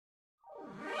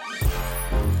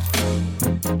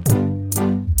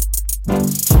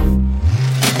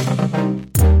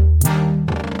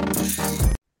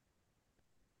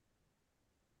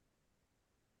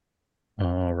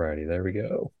we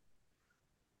go.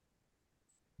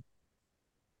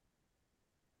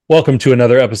 Welcome to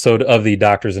another episode of the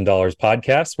Doctors and Dollars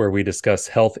podcast, where we discuss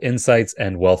health insights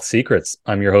and wealth secrets.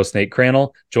 I'm your host, Nate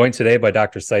Crannell, joined today by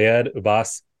Dr. Syed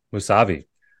Abbas Moosavi.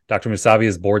 Dr. Moosavi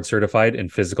is board certified in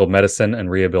physical medicine and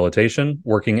rehabilitation,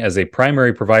 working as a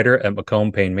primary provider at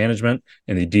Macomb Pain Management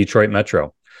in the Detroit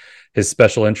Metro. His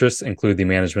special interests include the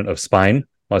management of spine,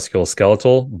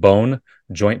 musculoskeletal, bone,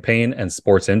 joint pain, and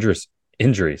sports injury.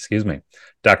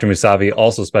 Dr. Moosavi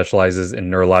also specializes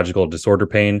in neurological disorder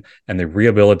pain and the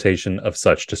rehabilitation of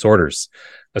such disorders.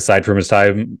 Aside from his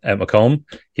time at Macomb,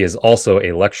 he is also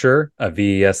a lecturer, a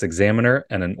VES examiner,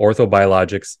 and an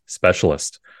orthobiologics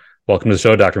specialist. Welcome to the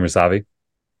show, Dr. Moosavi.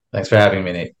 Thanks for having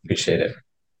me, Nate. Appreciate it.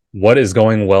 What is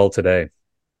going well today?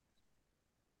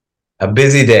 A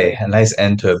busy day, a nice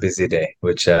end to a busy day,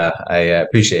 which I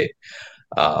appreciate.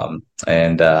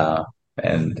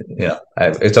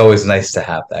 It's always nice to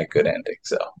have that good ending.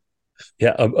 So,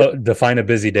 yeah, define a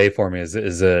busy day for me.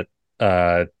 Is it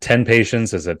 10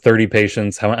 patients? Is it 30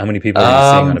 patients? How many people are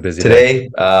you seeing on a busy day?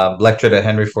 Today, lectured at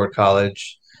Henry Ford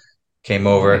College. Came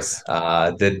over, nice.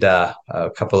 Did a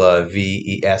couple of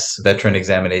VES veteran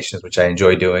examinations, which I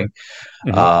enjoy doing,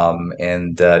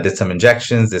 and did some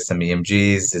injections, did some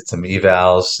EMGs, did some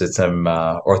evals, did some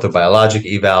orthobiologic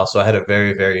evals. So I had a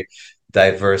very, very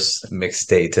diverse mixed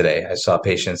day today. I saw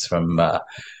patients from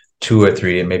two or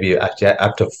three, and maybe actually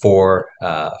up to four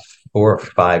or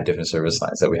five different service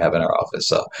lines that we have in our office.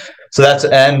 So that's,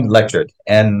 and lectured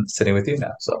and sitting with you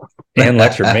now. So and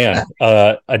lectured, man,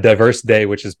 a diverse day,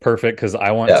 which is perfect because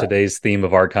I want today's theme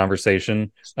of our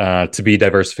conversation to be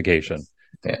diversification.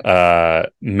 Yeah.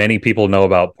 Many people know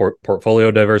about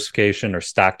portfolio diversification or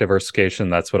stock diversification.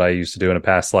 That's what I used to do in a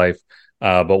past life.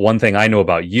 But one thing I know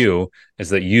about you is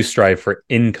that you strive for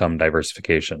income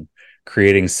diversification,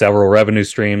 creating several revenue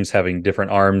streams, having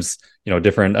different arms,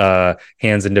 different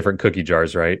hands in different cookie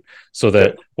jars, right? So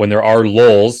that when there are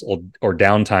lulls or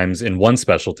downtimes in one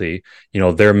specialty,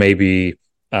 there may be,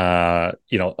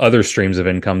 other streams of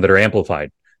income that are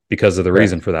amplified because of the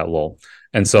reason for that lull.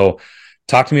 And so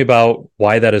talk to me about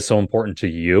why that is so important to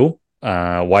you,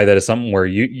 why that is something where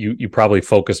you probably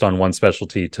focused on one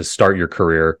specialty to start your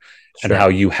career, and how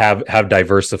you have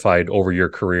diversified over your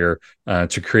career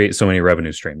to create so many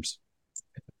revenue streams.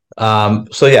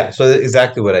 So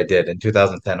exactly what I did in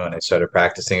 2010 when I started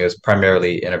practicing. It was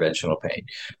primarily interventional pain.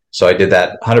 So I did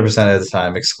that 100% of the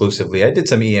time exclusively. I did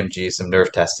some EMG, some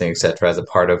nerve testing, etc., as a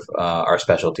part of our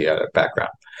specialty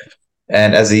background.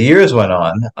 And as the years went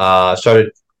on,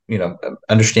 started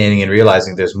understanding and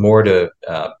realizing there's more to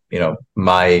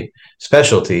my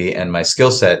specialty and my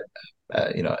skill set,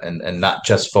 and not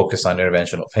just focus on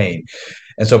interventional pain.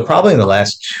 And so probably in the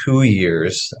last 2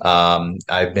 years,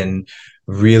 I've been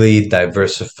really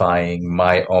diversifying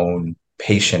my own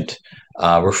patient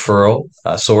referral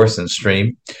source and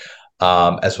stream,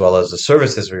 as well as the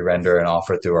services we render and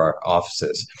offer through our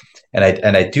offices. And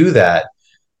I do that.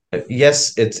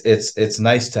 Yes, it's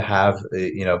nice to have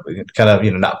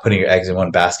not putting your eggs in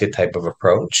one basket type of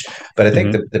approach. But I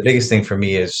think the biggest thing for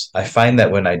me is I find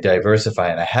that when I diversify,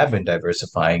 and I have been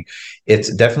diversifying,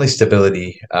 it's definitely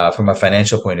stability from a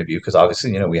financial point of view, because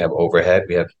obviously we have overhead,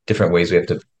 we have different ways we have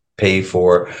to pay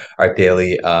for our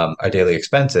daily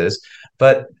expenses,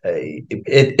 but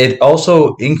it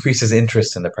also increases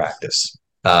interest in the practice.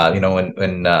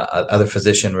 When other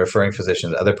referring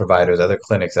physicians, other providers, other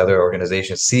clinics, other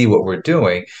organizations see what we're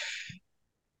doing,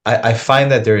 I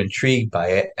find that they're intrigued by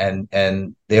it,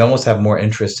 and they almost have more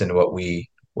interest in what we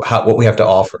have to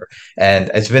offer.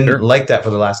 And it's been like that for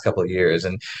the last couple of years.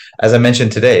 And as I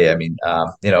mentioned today,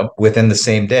 within the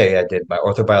same day, I did my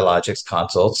orthobiologics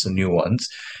consults, new ones.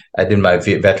 I did my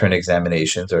veteran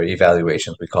examinations or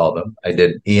evaluations, we call them. I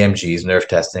did EMGs, nerve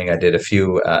testing. I did a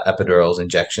few epidurals,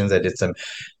 injections. I did some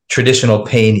traditional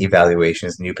pain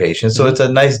evaluations, new patients. So it's a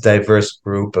nice diverse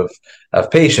group of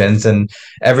patients, and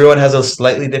everyone has a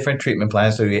slightly different treatment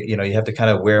plan. So you have to kind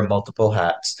of wear multiple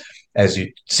hats as you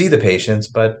see the patients,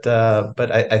 but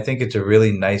I think it's a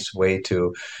really nice way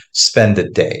to spend a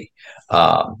day.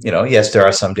 Yes, there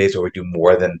are some days where we do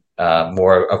more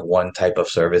of one type of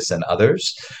service than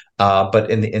others, but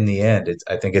in the end,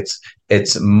 I think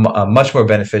it's much more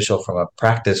beneficial from a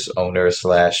practice owner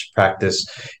 / practice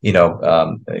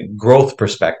growth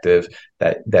perspective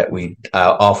that we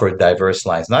offer diverse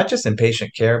lines, not just in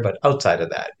patient care, but outside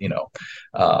of that,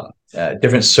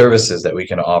 different services that we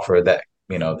can offer that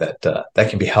that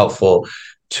can be helpful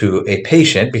to a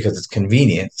patient because it's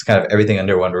convenient. It's kind of everything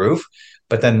under one roof.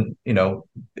 But then,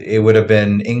 it would have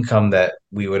been income that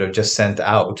we would have just sent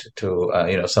out to,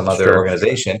 some other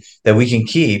organization that we can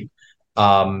keep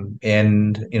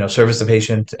and service the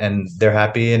patient, and they're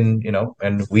happy, and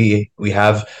and we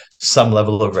have some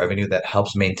level of revenue that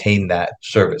helps maintain that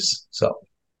service. So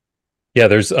Yeah,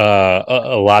 there's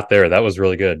a lot there. That was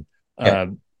really good. yeah,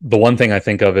 The one thing I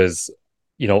think of is,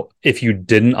 if you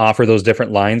didn't offer those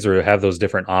different lines or have those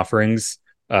different offerings,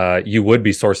 you would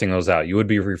be sourcing those out. You would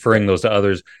be referring those to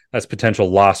others. That's potential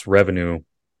lost revenue,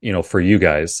 for you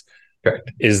guys.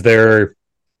 correct.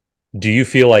 Do you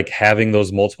feel like having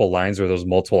those multiple lines or those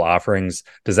multiple offerings,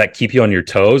 does that keep you on your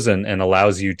toes and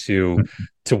allows you to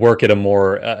work at a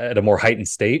more heightened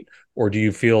state? Or do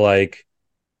you feel like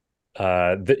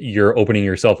that you're opening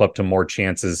yourself up to more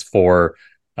chances for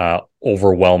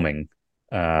overwhelming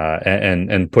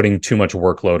and putting too much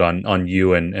workload on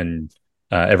you and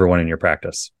everyone in your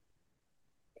practice?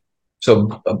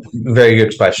 So very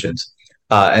good questions.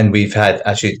 And we've had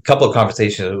actually a couple of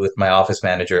conversations with my office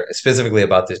manager specifically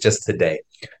about this just today.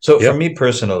 So for Yep. me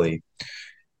personally,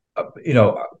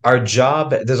 our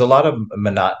job, there's a lot of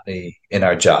monotony in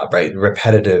our job, right?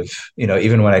 Repetitive,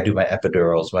 even when I do my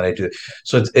epidurals,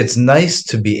 so it's nice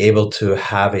to be able to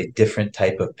have a different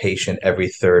type of patient every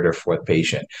third or fourth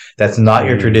patient. That's not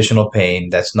your Mm. traditional pain.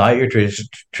 That's not your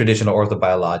traditional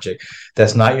orthobiologic.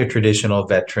 That's not your traditional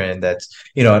veteran. That's,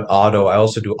 an auto. I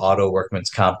also do auto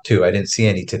workman's comp too. I didn't see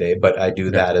any today, but I do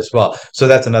Yeah. that as well. So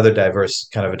that's another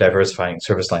kind of a diversifying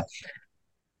service line.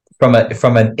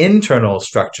 From an internal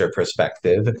structure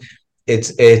perspective,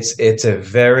 it's a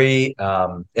very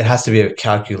it has to be a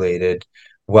calculated,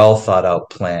 well thought out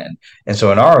plan. And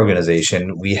so in our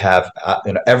organization, we have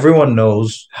everyone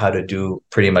knows how to do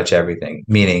pretty much everything.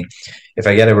 Meaning, if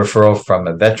I get a referral from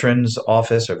a veterans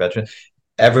office or veteran,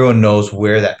 everyone knows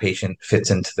where that patient fits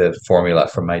into the formula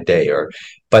for my day.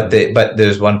 But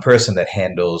there's one person that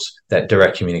handles that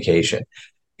direct communication.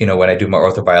 When I do my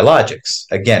orthobiologics,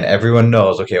 again, everyone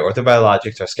knows, okay,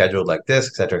 orthobiologics are scheduled like this,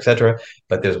 et cetera, et cetera.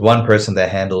 But there's one person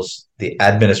that handles the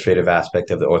administrative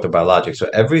aspect of the orthobiologics. So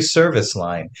every service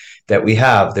line that we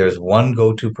have, there's one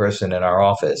go-to person in our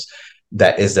office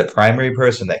that is the primary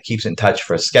person that keeps in touch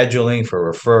for scheduling,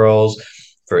 for referrals,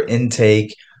 for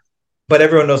intake. But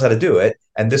everyone knows how to do it.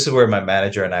 And this is where my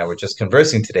manager and I were just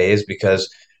conversing today, is because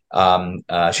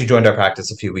she joined our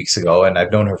practice a few weeks ago, and I've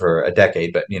known her for a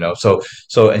decade. But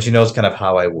and she knows kind of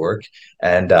how I work,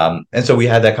 and so we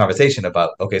had that conversation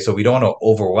about, okay, so we don't want to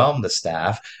overwhelm the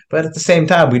staff, but at the same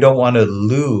time, we don't want to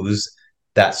lose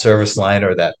that service line,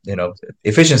 or that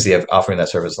efficiency of offering that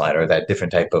service line, or that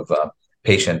different type of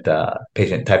patient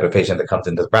that comes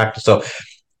into the practice. So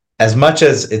as much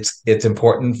as it's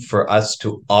important for us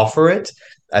to offer it,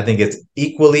 I think it's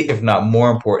equally, if not more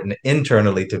important,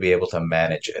 internally to be able to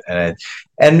manage it.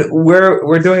 And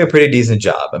we're doing a pretty decent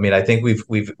job. I mean, I think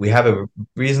we have a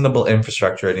reasonable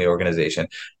infrastructure in the organization.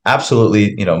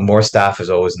 Absolutely, more staff is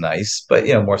always nice, but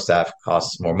more staff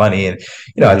costs more money, and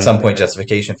at some point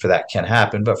justification for that can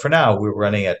happen. But for now, we're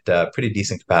running at pretty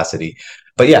decent capacity.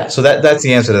 But yeah, so that's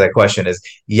the answer to that question is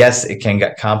yes, it can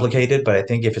get complicated, but I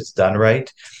think if it's done right,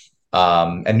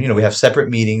 and we have separate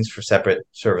meetings for separate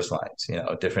service lines,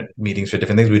 different meetings for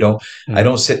different things. I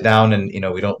don't sit down and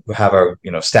we don't have our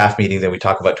staff meetings and we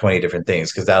talk about 20 different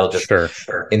things, because that'll just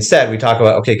Sure. instead we talk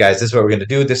about, okay guys, this is what we're going to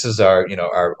do. This is our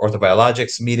our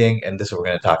orthobiologics meeting, and this is what we're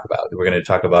going to talk about. We're going to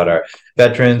talk about our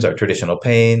veterans, our traditional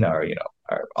pain, our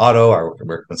our auto, our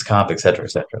workman's comp, et cetera,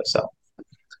 et cetera.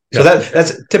 So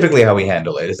that's typically how we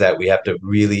handle it, is that we have to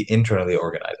really internally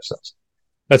organize ourselves.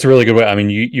 That's a really good way. I mean,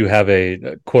 you have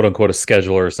a quote unquote a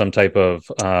scheduler, some type of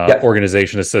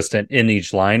organization assistant in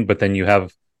each line, but then you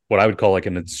have what I would call like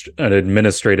an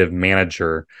administrative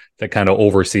manager that kind of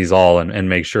oversees all and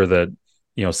makes sure that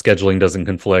scheduling doesn't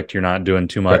conflict. You're not doing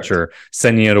too much, or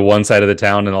sending you to one side of the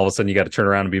town, and all of a sudden you got to turn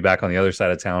around and be back on the other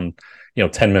side of town,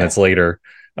 10 minutes later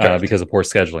because of poor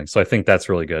scheduling. So I think that's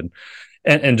really good.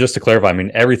 And just to clarify, I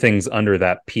mean, everything's under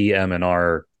that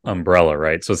PM&R umbrella,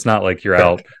 right? So it's not like you're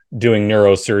out doing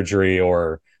neurosurgery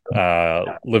or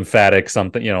lymphatic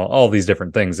something, all these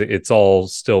different things. It's all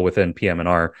still within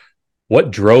PM&R.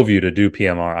 What drove you to do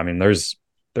PM&R? I mean, there's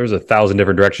 1,000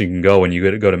 different directions you can go when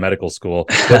you go to medical school.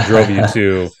 What drove you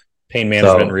to pain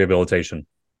management and rehabilitation?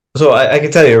 So I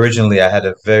can tell you, originally I had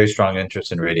a very strong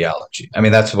interest in radiology. I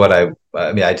mean, that's what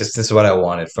this is what I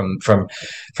wanted from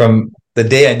the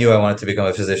day I knew I wanted to become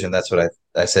a physician. That's what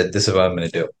I said, this is what I'm going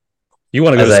to do. You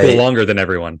want to go to school longer than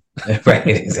everyone. Right,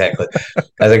 exactly.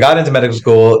 As I got into medical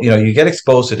school, you get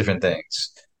exposed to different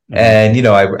things. And,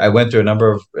 I went through a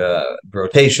number of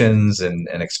rotations and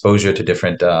exposure to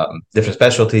different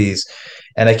specialties.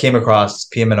 And I came across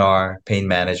PM&R, pain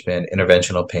management,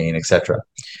 interventional pain, etc.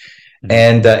 Hmm.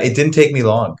 And it didn't take me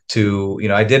long to,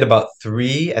 I did about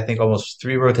I think almost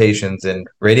three rotations in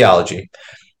radiology,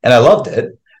 and I loved it.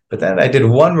 But then I did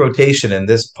one rotation in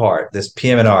this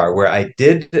PM&R, where I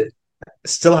did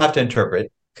still have to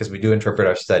interpret, because we do interpret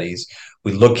our studies.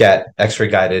 We look at X-ray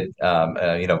guided,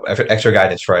 X-ray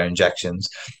guidance for our injections.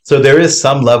 So there is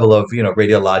some level of,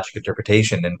 radiologic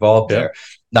interpretation involved Yeah. there,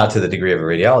 not to the degree of a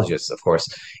radiologist, of course.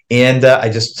 And I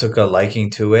just took a liking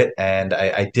to it, and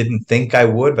I didn't think I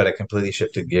would, but I completely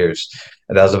shifted gears.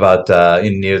 And that was about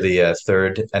near the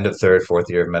end of third, fourth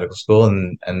year of medical school,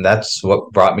 and that's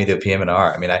what brought me to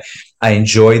PM&R. I mean, I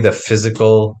enjoy the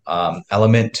physical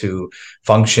element to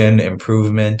function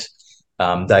improvement,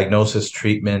 diagnosis,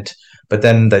 treatment, but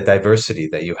then the diversity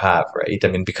that you have, right? I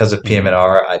mean, because of Hmm.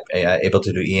 PM&R, I'm able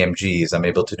to do EMGs, I'm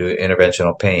able to do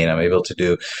interventional pain, I'm able to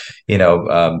do,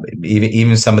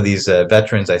 even some of these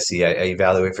veterans I see, I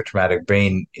evaluate for traumatic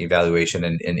brain evaluation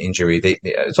and injury.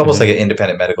 It's almost Hmm. like an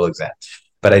independent medical exam.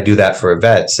 But I do that for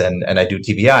vets, and I do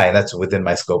TBI, and that's within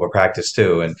my scope of practice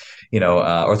too. And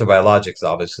orthobiologics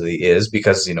obviously is,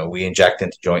 because we inject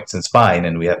into joints and spine,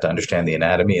 and we have to understand the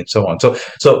anatomy and so on.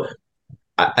 So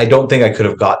I don't think I could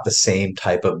have got the same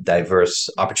type of diverse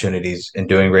opportunities in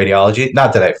doing radiology.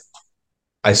 Not that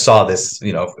I saw this,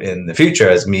 in the future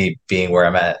as me being where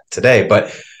I'm at today,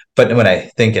 but when I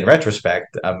think in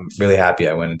retrospect, I'm really happy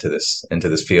I went into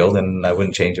this field, and I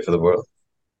wouldn't change it for the world.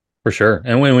 For sure.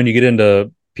 And when you get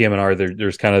into PM&R,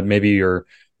 there's kind of maybe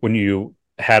when you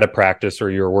had a practice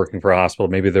or you were working for a hospital,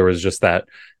 maybe there was just that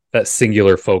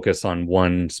singular focus on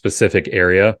one specific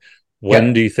area. When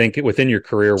Yeah. do you think within your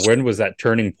career, when was that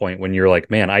turning point when you're like,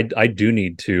 man, I do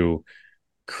need to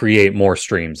create more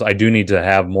streams. I do need to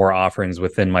have more offerings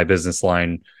within my business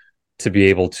line to be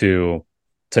able to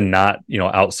not,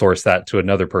 outsource that to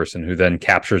another person who then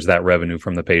captures that revenue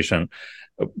from the patient.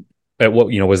 At what,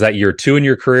 was that year two in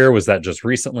your career? Was that just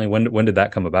recently? When did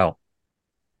that come about?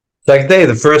 So I can tell you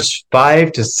the first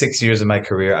 5 to 6 years of my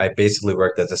career, I basically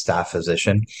worked as a staff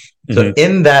physician. So Hmm.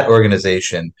 in that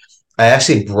organization, I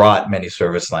actually brought many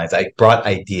service lines. I brought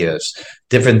ideas,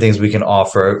 different things we can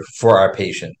offer for our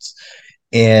patients.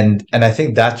 And I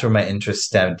think that's where my interest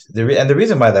stemmed. And the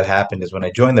reason why that happened is when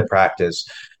I joined the practice,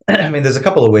 I mean, there's a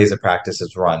couple of ways the practice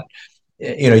is run.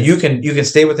 You can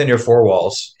stay within your four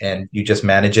walls and you just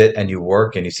manage it, and you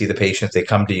work and you see the patients, they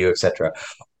come to you, etc.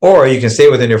 Or you can stay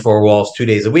within your four walls 2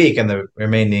 days a week, and the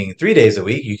remaining 3 days a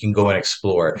week you can go and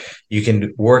explore. You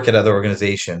can work at other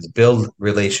organizations, build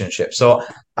relationships. So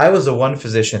I was the one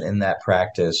physician in that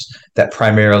practice that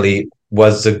primarily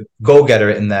was the go-getter,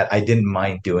 in that I didn't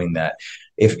mind doing that.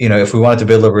 If we wanted to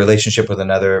build a relationship with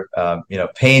another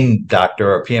pain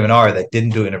doctor or PM&R that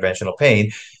didn't do interventional pain,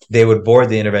 they would board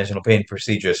the interventional pain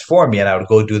procedures for me, and I would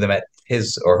go do them at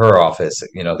his or her office,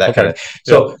 that kind Okay. of.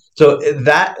 Yeah. So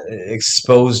that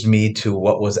exposed me to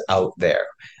what was out there.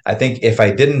 I think if I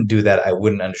didn't do that, I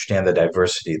wouldn't understand the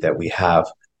diversity that we have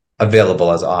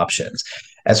available as options.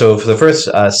 And so for the first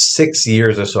 6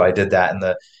 years or so, I did that,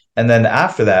 and then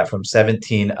after that, from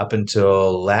 17 up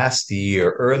until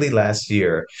early last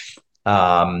year,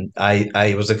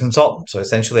 I was a consultant. So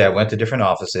essentially, I went to different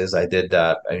offices. I did,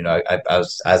 I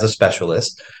was as a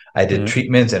specialist. I did Hmm.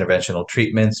 treatments, interventional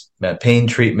treatments, pain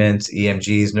treatments,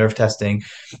 EMGs, nerve testing.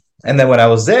 And then when I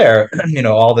was there,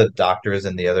 all the doctors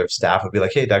and the other staff would be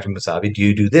like, "Hey, Dr. Moosavi, do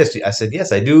you do this?" I said,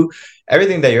 "Yes, I do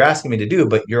everything that you're asking me to do,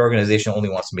 but your organization only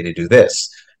wants me to do this."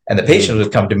 And the patients Hmm.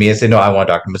 would come to me and say, "No, I want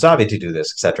Dr. Moosavi to do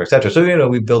this, et cetera, et cetera." So,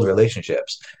 we build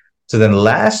relationships. So then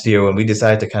last year, when we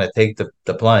decided to kind of take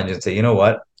the plunge and say, you know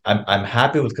what, I'm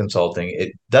happy with consulting.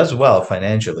 It does well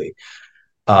financially,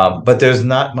 but there's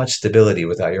not much stability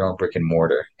without your own brick and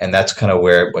mortar. And that's kind of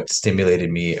what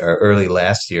stimulated me early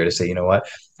last year to say, you know what,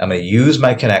 I'm going to use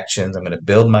my connections. I'm going to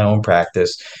build my own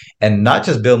practice, and not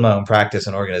just build my own practice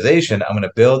and organization. I'm going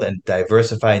to build and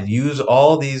diversify and use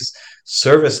all these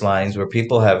service lines where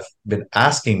people have been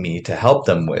asking me to help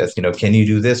them with, can you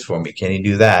do this for me? Can you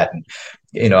do that? And,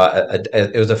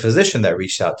 it was a physician that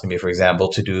reached out to me, for example,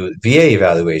 to do VA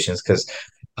evaluations, because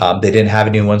they didn't have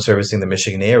anyone servicing the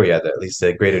Michigan area, at least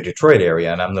the greater Detroit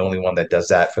area, and I'm the only one that does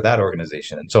that for that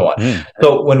organization, and so on. Hmm.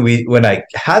 So when I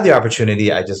had the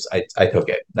opportunity, I took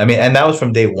it. I mean, and that was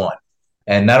from day one.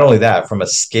 And not only that, from a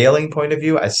scaling point of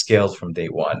view, I scaled from day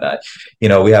one.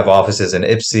 We have offices in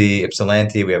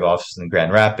Ypsilanti. We have offices in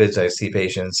Grand Rapids. I see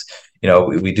patients.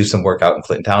 We do some work out in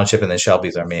Clinton Township, and then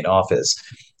Shelby's our main office.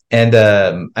 And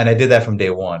I did that from day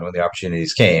one when the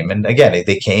opportunities came. And again,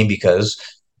 they came because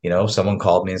someone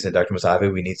called me and said, Dr.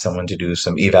 Moosavi, we need someone to do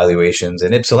some evaluations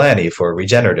in Ypsilanti for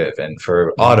regenerative and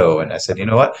for Hmm. auto. And I said, you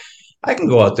know what? I can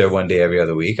go out there one day every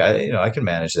other week. I can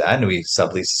manage that, and we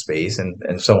sublease space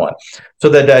and so on. So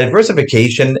the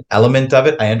diversification element of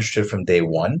it, I understood from day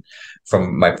one,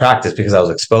 from my practice because I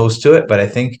was exposed to it. But I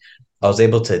think I was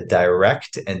able to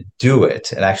direct and do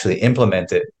it and actually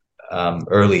implement it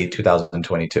early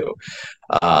 2022.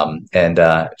 And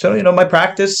so, my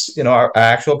practice, our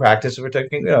actual practice, we're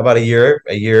taking, about a year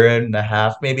and a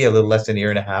half, maybe a little less than a year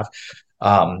and a half.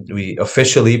 We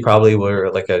officially probably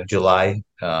were like a July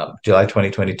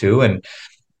 2022, and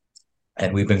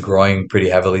we've been growing pretty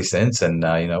heavily since. And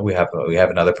we have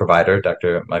another provider,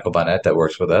 Dr. Michael Bonnet, that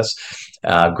works with us.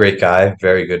 Great guy,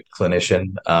 very good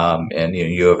clinician, and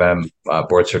U of M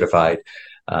board certified,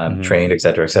 trained, et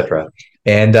cetera, et cetera.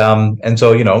 And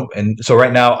so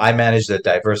right now I manage the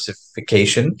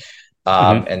diversification,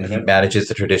 and he manages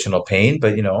the traditional pain.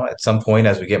 But at some point,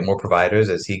 as we get more providers,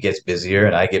 as he gets busier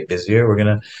and I get busier, we're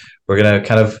gonna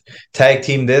kind of tag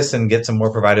team this and get some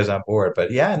more providers on board.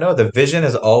 But yeah, no, the vision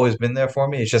has always been there for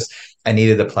me. It's just I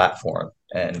needed the platform,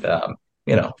 and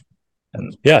Yeah.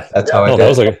 that's how I No,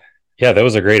 did it. that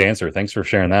was a great answer. Thanks for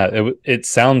sharing that. It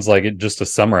sounds like it, just to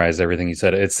summarize everything you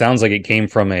said, it sounds like it came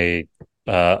from a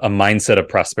mindset of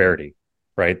prosperity,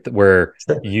 right? Where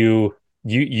Sure. you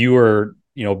were,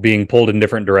 being pulled in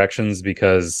different directions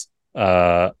because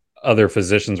other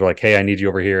physicians were like, "Hey, I need you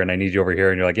over here and I need you over here."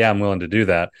 And you're like, "Yeah, I'm willing to do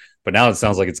that." But now it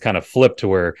sounds like it's kind of flipped to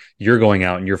where you're going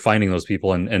out and you're finding those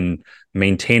people and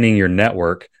maintaining your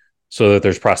network so that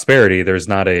there's prosperity. There's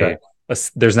not Right.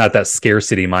 there's not that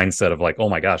scarcity mindset of like, "Oh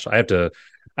my gosh, I have to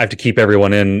keep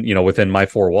everyone in, within my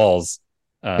four walls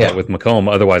Yeah. with Macomb,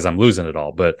 otherwise I'm losing it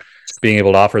all." But being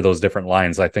able to offer those different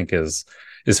lines, I think is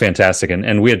fantastic.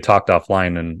 And we had talked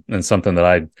offline, and something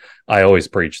that I always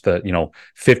preach, that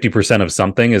 50% of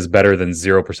something is better than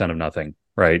 0% of nothing,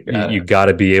 right? You got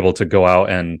to be able to go out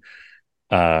and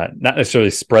not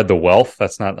necessarily spread the wealth.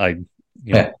 That's not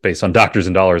based on doctors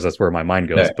and dollars, that's where my mind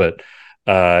goes. Yeah. But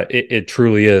it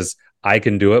truly is, I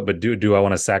can do it, but do I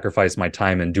want to sacrifice my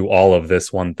time and do all of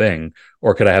this one thing,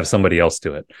 or could I have somebody else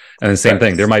do it? And the same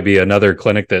thing, there might be another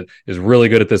clinic that is really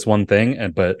good at this one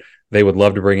thing, but they would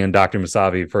love to bring in Dr.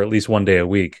 Moosavi for at least one day a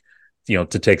week, to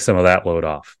take some of that load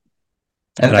off.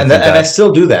 And I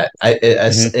still do that.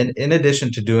 In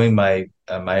addition to doing my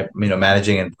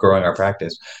managing and growing our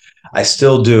practice, I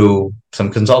still do some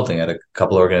consulting at a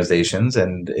couple of organizations,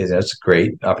 and it's a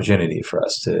great opportunity for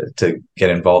us to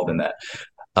get involved in that.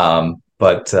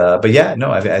 But yeah,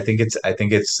 no, I think it's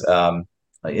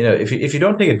if you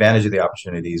don't take advantage of the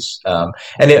opportunities,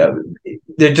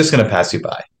 they're just going to pass you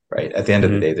by, right? At the end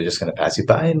of the day, they're just going to pass you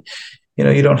by, and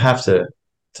you don't have to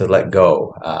let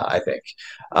go. I think,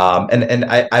 and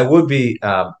I would be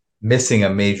missing a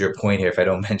major point here if I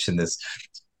don't mention this.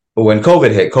 But when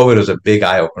COVID hit, COVID was a big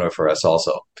eye opener for us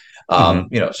also.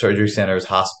 Surgery centers,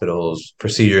 hospitals,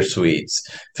 procedure suites,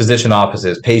 physician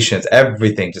offices, patients,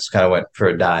 everything just kind of went for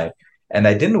a dive. And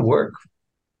I didn't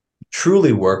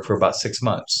truly work for about 6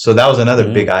 months. So that was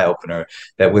another big eye opener,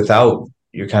 that without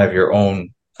your own,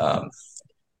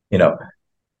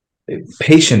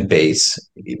 patient base,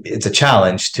 it's a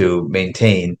challenge to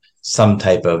maintain some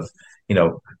type of,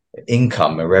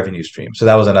 income and revenue stream. So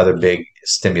that was another big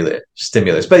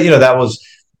stimulus. But that was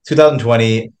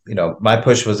 2020. My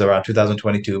push was around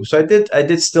 2022. So I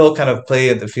did still kind of play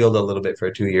at the field a little bit for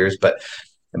 2 years, but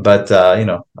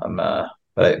I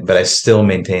still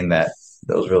maintain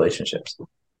those relationships.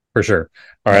 For sure.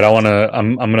 All right,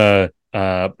 I'm gonna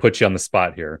put you on the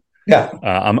spot here. Yeah.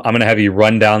 I'm going to have you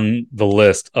run down the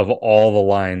list of all the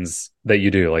lines that you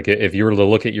do. Like, if you were to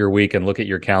look at your week and look at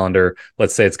your calendar,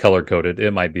 let's say it's color coded. It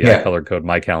might be I color code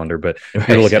my calendar, but if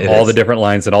you look at all the different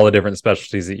lines and all the different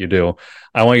specialties that you do,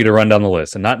 I want you to run down the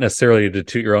list, and not necessarily to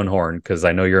toot your own horn, because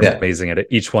I know you're amazing at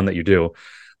each one that you do.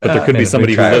 But there could be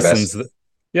somebody who listens.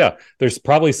 There's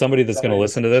probably somebody that's going to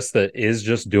listen to this that is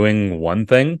just doing one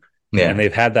thing. Yeah. And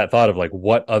they've had that thought of like,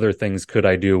 what other things could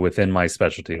I do within my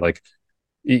specialty? Like,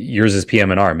 yours is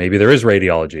PM&R. Maybe there is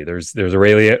radiology. There's a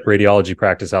radiology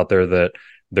practice out there that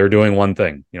they're doing one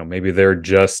thing. Maybe they're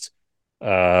just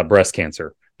breast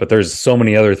cancer, but there's so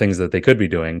many other things that they could be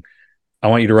doing. I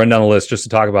want you to run down the list just to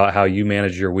talk about how you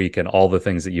manage your week and all the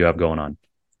things that you have going on.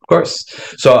 Of course.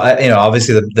 So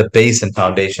obviously the base and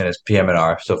foundation is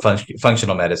PM&R. So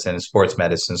functional medicine, sports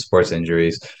medicine, sports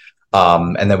injuries.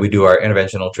 And then we do our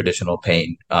interventional traditional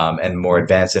pain, and more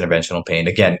advanced interventional pain.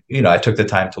 Again, I took the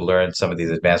time to learn some of these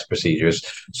advanced procedures.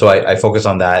 So I focus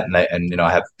on that. And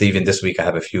I have, even this week, I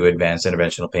have a few advanced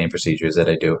interventional pain procedures that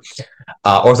I do.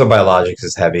 Orthobiologics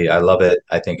is heavy. I love it.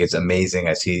 I think it's amazing.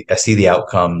 I see the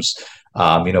outcomes.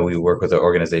 We work with an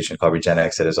organization called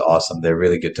RegenX that is awesome. They're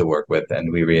really good to work with,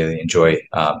 and we really enjoy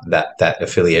that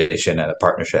affiliation and a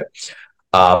partnership.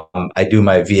 I do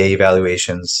my VA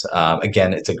evaluations.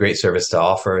 Again, it's a great service to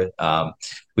offer.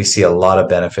 We see a lot of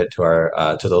benefit to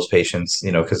our to those patients,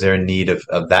 because they're in need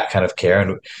of that kind of care,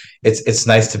 and it's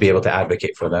nice to be able to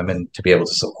advocate for them and to be able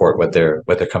to support what they're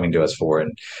coming to us for,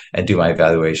 and do my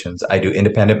evaluations. I do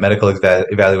independent medical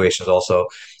evaluations also,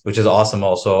 which is awesome.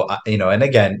 Also, and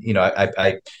again,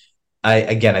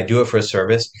 I do it for a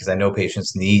service because I know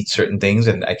patients need certain things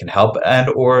and I can help, and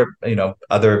or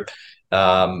other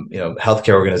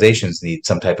healthcare organizations need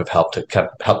some type of help to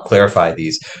help clarify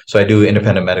these. So I do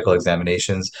independent medical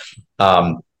examinations.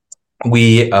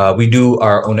 We do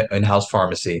our own in-house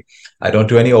pharmacy. I don't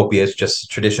do any opiates, just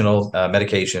traditional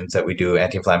medications that we do,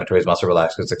 anti-inflammatories, muscle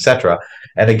relaxants, etc.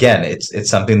 And again, it's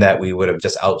something that we would have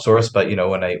just outsourced. But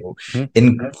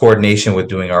in coordination with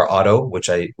doing our auto, which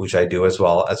I do as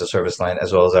well as a service line,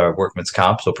 as well as our workman's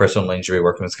comp, so personal injury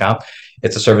workman's comp,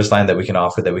 it's a service line that we can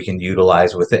offer that we can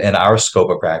utilize within our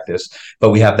scope of practice. But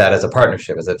we have that as a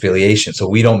partnership, as affiliation. So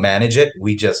we don't manage it.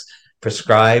 We just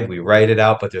prescribe, we write it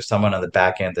out, but there's someone on the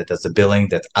back end that does the billing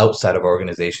that's outside of our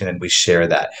organization, and we share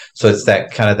that. So it's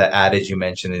that kind of the adage you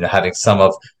mentioned, having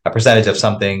a percentage of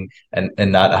something and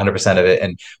not 100% of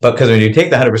it. But because when you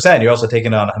take the 100%, you're also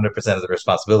taking on 100% of the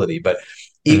responsibility, but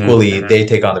equally they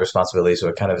take on the responsibility. So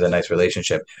it kind of is a nice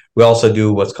relationship. We also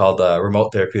do what's called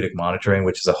remote therapeutic monitoring,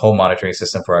 which is a home monitoring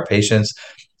system for our patients.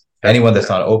 Anyone that's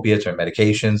on opiates or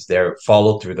medications, they're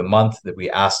followed through the month that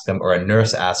we ask them, or a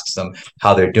nurse asks them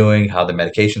how they're doing, how the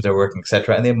medications are working,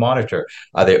 etc. And they monitor.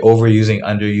 Are they overusing,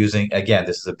 underusing? Again,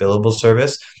 this is a billable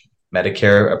service.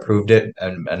 Medicare approved it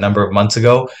a number of months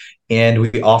ago, and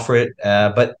we offer it.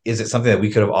 But is it something that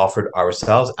we could have offered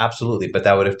ourselves? Absolutely. But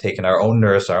that would have taken our own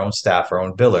nurse, our own staff, our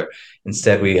own biller.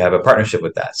 Instead, we have a partnership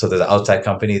with that. So there's an outside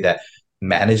company that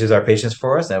manages our patients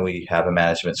for us, and we have a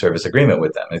management service agreement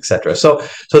with them, etc. So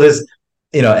there's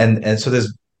and so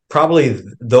there's probably,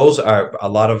 those are a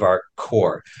lot of our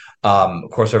core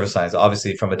service lines.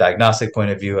 Obviously, from a diagnostic point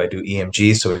of view, I do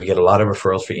EMG, so we get a lot of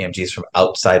referrals for EMGs from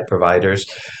outside providers,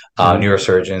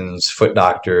 neurosurgeons, foot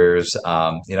doctors,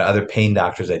 other pain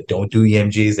doctors that don't do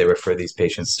EMGs. They refer these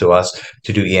patients to us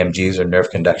to do EMGs or nerve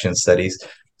conduction studies.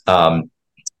 I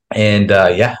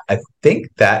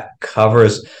think that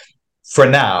covers, for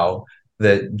now,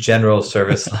 the general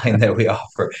service line that we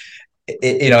offer.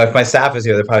 If my staff is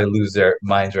here, they'll probably lose their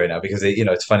minds right now, because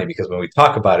it's funny, because when we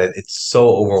talk about it, it's so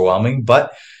overwhelming,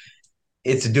 but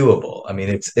it's doable. I mean,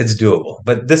 it's doable.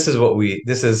 But this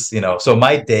is so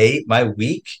my day, my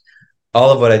week, all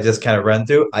of what I just kind of run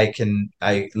through,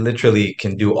 I literally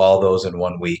can do all those in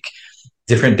 1 week,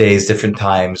 different days, different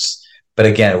times. But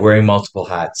again, wearing multiple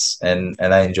hats, and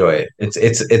I enjoy it.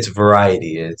 It's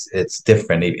variety. It's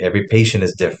different. Every patient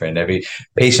is different. Every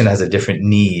patient has a different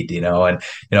need,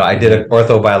 I did an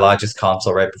orthobiologist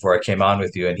consult right before I came on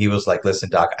with you, and he was like, "Listen,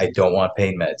 doc, I don't want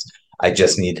pain meds. I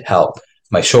just need help.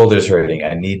 My shoulder's hurting.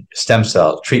 I need stem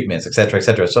cell treatments, et cetera, et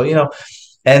cetera." So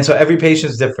and so every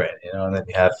patient is different, and then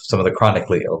you have some of the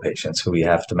chronically ill patients who we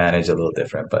have to manage a little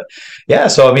different. But yeah,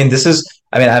 so I mean,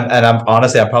 I'm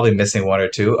honestly, I'm probably missing one or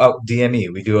two. Oh,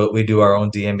 DME. We do our own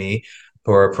DME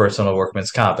for personal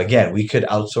workman's comp. Again, we could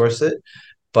outsource it,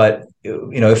 but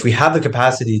if we have the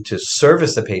capacity to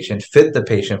service the patient, fit the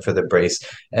patient for the brace,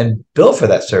 and bill for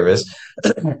that service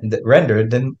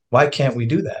rendered, then why can't we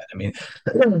do that? I mean,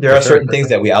 there are certain things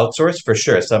that we outsource for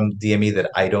sure. Some DME that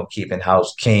I don't keep in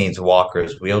house: canes,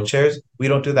 walkers, wheelchairs. We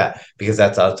don't do that because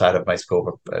that's outside of my scope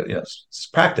of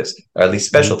practice, or at least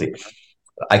specialty.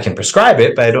 I can prescribe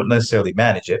it, but I don't necessarily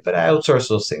manage it. But I outsource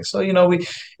those things. So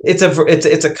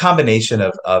it's a combination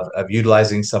of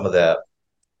utilizing some of the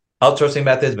outsourcing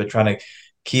methods, but trying to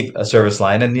keep a service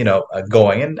line and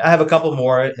going. And I have a couple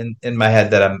more in my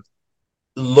head that I'm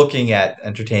looking at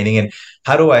entertaining. And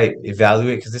how do I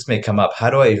evaluate? Because this may come up. How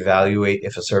do I evaluate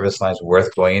if a service line is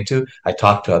worth going into? I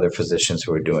talk to other physicians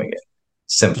who are doing it.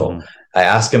 Simple. I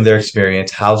ask them their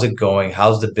experience. How's it going?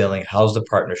 How's the billing? How's the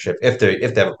partnership? If they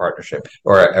have a partnership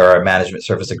or a management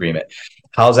service agreement,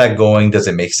 how's that going? Does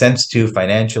it make sense to you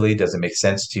financially? Does it make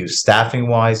sense to you staffing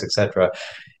wise, etc.?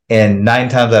 And 9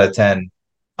 times out of 10,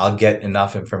 I'll get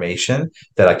enough information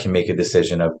that I can make a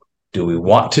decision of, do we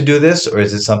want to do this, or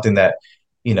is it something that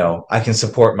I can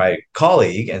support my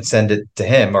colleague and send it to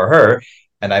him or her,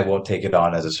 and I won't take it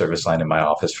on as a service line in my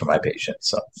office for my patients.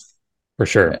 So. For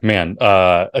sure, man,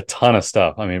 a ton of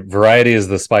stuff. I mean, variety is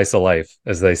the spice of life,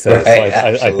 as they say.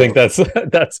 Right, so I think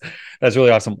that's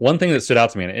really awesome. One thing that stood out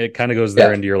to me, and it kind of goes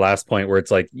there into your last point, where it's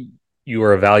like you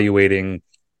are evaluating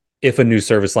if a new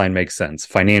service line makes sense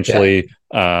financially,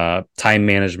 time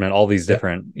management, all these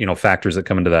different, factors that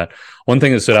come into that. One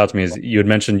thing that stood out to me is you had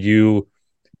mentioned you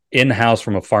in-house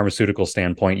from a pharmaceutical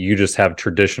standpoint, you just have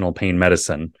traditional pain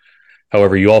medicine.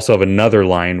 However, you also have another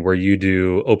line where you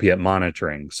do opiate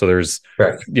monitoring. So there's,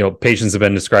 patients have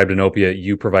been described an opiate,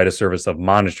 you provide a service of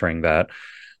monitoring that.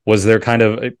 Was there kind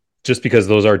of, just because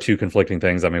those are two conflicting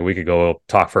things, I mean, we could go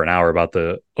talk for an hour about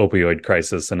the opioid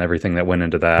crisis and everything that went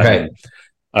into that.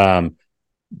 Right.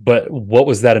 But what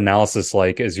was that analysis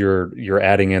like as you're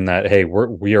adding in that, hey,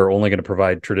 we are only going to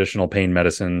provide traditional pain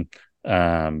medicine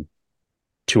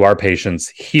to our patients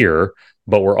here,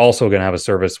 but we're also going to have a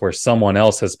service where someone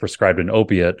else has prescribed an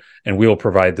opiate and we will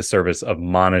provide the service of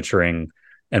monitoring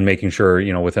and making sure,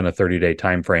 within a 30-day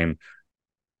time frame.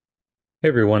 Hey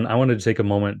everyone, I wanted to take a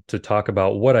moment to talk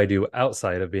about what I do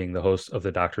outside of being the host of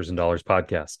the Doctors and Dollars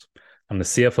podcast. I'm the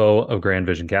CFO of Grand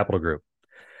Vision Capital Group.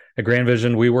 At Grand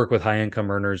Vision, we work with high-income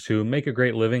earners who make a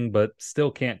great living but still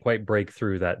can't quite break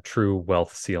through that true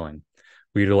wealth ceiling.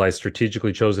 We utilize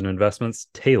strategically chosen investments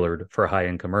tailored for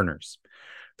high-income earners.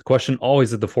 The question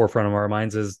always at the forefront of our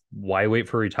minds is, why wait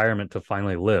for retirement to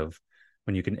finally live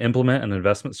when you can implement an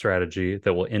investment strategy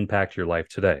that will impact your life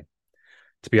today?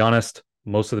 To be honest,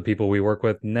 most of the people we work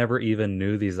with never even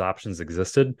knew these options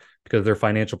existed because their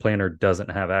financial planner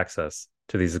doesn't have access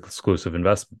to these exclusive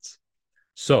investments.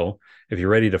 So, if you're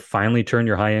ready to finally turn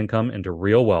your high income into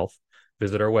real wealth,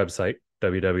 visit our website,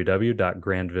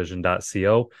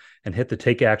 www.grandvision.co, and hit the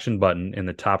Take Action button in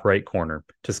the top right corner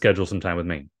to schedule some time with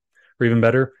me. Or even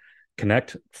better,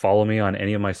 connect, follow me on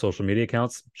any of my social media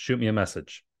accounts, shoot me a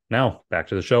message. Now, back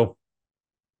to the show.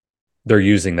 They're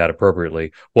using that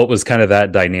appropriately. What was kind of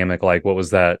that dynamic like? What was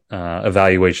that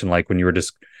evaluation like when you were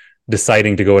just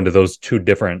deciding to go into those two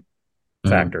different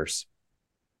factors?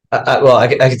 Well, I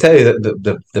can tell you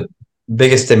that the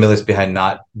biggest stimulus behind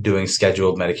not doing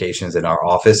scheduled medications in our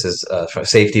office is from a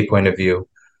safety point of view.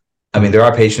 I mean, there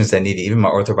are patients that need even my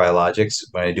orthobiologics.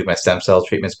 When I do my stem cell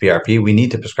treatments, PRP, we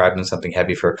need to prescribe them something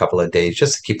heavy for a couple of days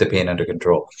just to keep the pain under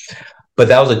control. But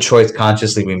that was a choice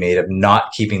consciously we made of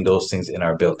not keeping those things in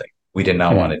our building. We did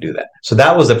not want to do that. So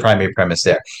that was the primary premise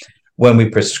there. When we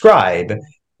prescribe,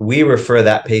 we refer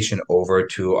that patient over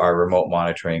to our remote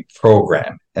monitoring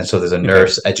program. And so there's a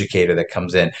nurse educator that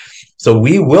comes in. So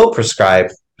we will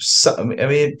prescribe some,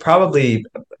 probably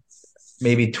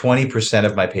maybe 20%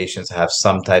 of my patients have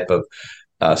some type of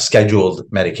scheduled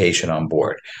medication on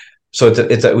board. So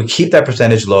we keep that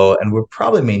percentage low, and we're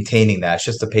probably maintaining that. It's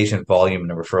just the patient volume and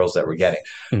the referrals that we're getting.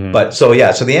 But so the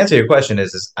answer to your question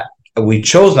is we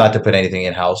chose not to put anything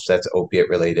in-house that's opiate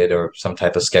related or some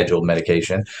type of scheduled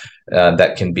medication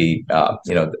that can be,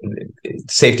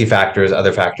 safety factors,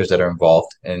 other factors that are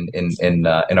involved in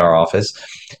our office.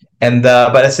 And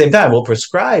but at the same time, we'll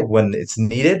prescribe when it's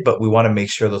needed, but we want to make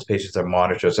sure those patients are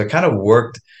monitored. So it kind of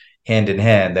worked hand in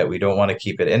hand that we don't want to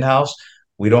keep it in-house.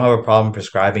 We don't have a problem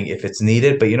prescribing if it's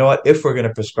needed, but you know what? If we're going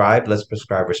to prescribe, let's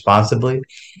prescribe responsibly.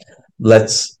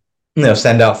 Let's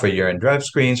send out for urine drug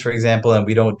screens, for example, and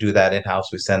we don't do that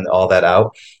in-house. We send all that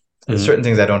out. There's certain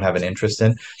things I don't have an interest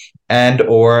in,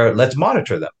 or let's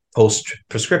monitor them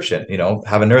post-prescription.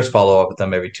 Have a nurse follow up with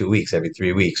them every 2 weeks, every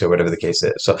 3 weeks, or whatever the case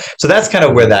is. So that's kind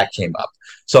of where that came up.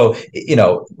 So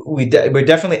we're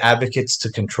definitely advocates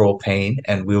to control pain,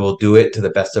 and we will do it to the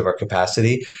best of our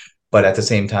capacity. But at the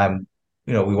same time,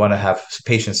 we want to have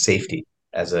patient safety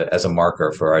as a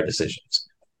marker for our decisions.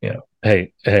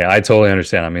 Hey, I totally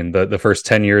understand. I mean, the first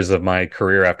 10 years of my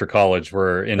career after college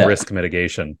were in risk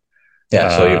mitigation.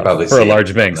 So you probably for a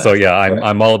large bank. So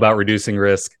I'm all about reducing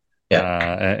risk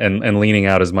and leaning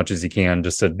out as much as you can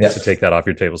just to take that off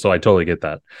your table. So I totally get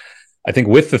that. I think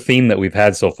with the theme that we've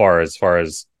had so far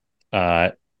as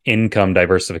income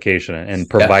diversification and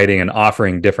providing and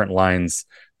offering different lines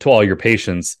to all your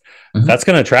patients, that's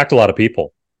going to attract a lot of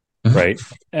people, right?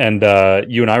 And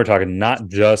you and I were talking not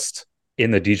just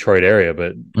in the Detroit area,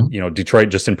 but Detroit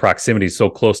just in proximity, so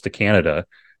close to Canada,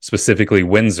 specifically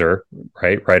Windsor,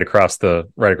 right across the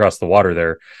water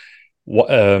there.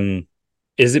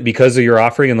 Is it because of your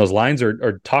offering in those lines,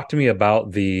 or talk to me about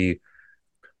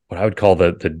what I would call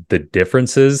the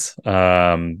differences?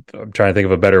 I'm trying to think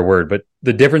of a better word, but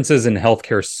the differences in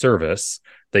healthcare service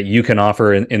that you can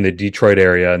offer in the Detroit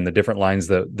area and the different lines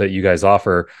that you guys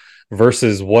offer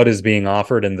versus what is being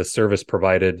offered and the service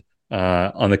provided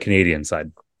on the Canadian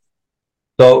side.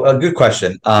 So a good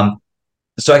question.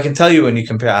 So I can tell you when you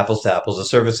compare apples to apples, the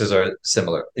services are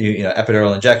similar.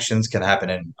 Epidural injections can happen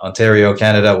in Ontario,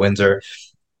 Canada, Windsor.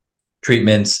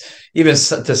 Treatments, even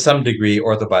to some degree,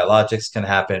 orthobiologics can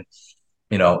happen.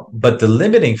 But the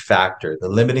limiting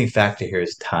factor here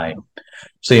is time.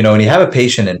 So, when you have a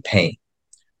patient in pain,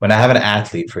 when I have an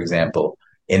athlete, for example,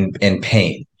 in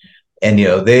pain, and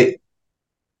they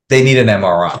need an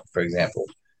MRI, for example,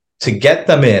 to get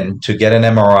them in to get an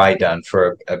MRI done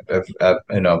for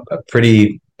a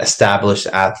pretty established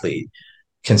athlete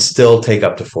can still take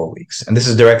up to 4 weeks. And this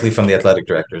is directly from the athletic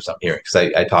directors I'm hearing,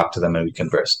 because I talk to them and we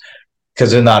converse,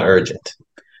 because they're not urgent.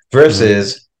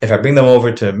 Versus if I bring them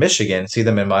over to Michigan, see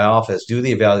them in my office, do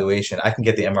the evaluation, I can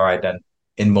get the MRI done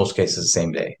in most cases the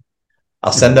same day.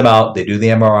 I'll send them out, they do the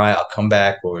MRI, I'll come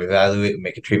back, we'll evaluate,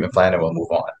 make a treatment plan, and we'll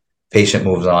move on. Patient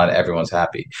moves on, everyone's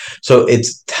happy. So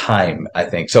it's time, I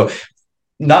think. So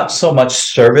not so much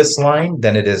service line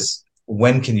than it is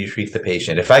when can you treat the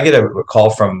patient. If I get a call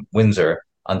from Windsor,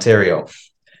 Ontario,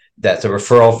 that's a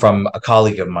referral from a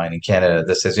colleague of mine in Canada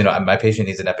that says, my patient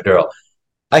needs an epidural,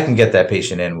 I can get that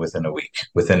patient in within a week,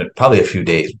 within probably a few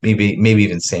days, maybe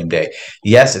even same day.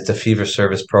 Yes, it's a fee for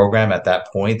service program at that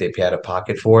point. They pay out of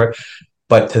pocket for it.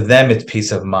 But to them, it's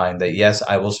peace of mind that, yes,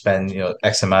 I will spend,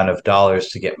 X amount of dollars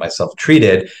to get myself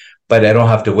treated, but I don't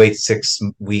have to wait 6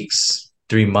 weeks,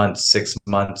 3 months, 6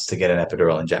 months to get an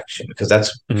epidural injection, because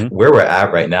that's where we're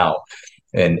at right now.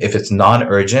 And if it's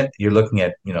non-urgent, you're looking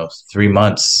at, 3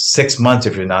 months, 6 months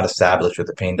if you're not established with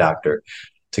a pain doctor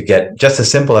to get just a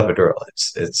simple epidural.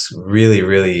 It's really,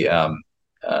 really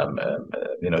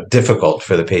difficult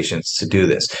for the patients to do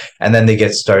this. And then they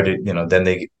get started,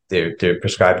 then they're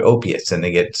prescribed opiates, and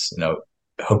they get,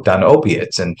 hooked on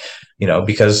opiates, and,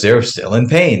 because they're still in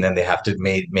pain, and they have to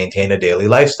maintain a daily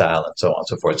lifestyle, and so on and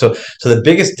so forth. So the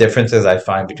biggest differences I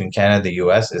find between Canada and the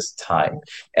US is time.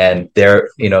 And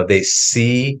they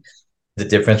see the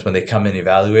difference when they come and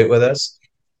evaluate with us.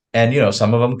 And,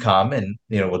 some of them come and,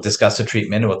 we'll discuss the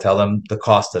treatment, and we'll tell them the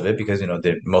cost of it, because,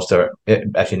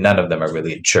 actually none of them are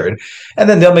really insured. And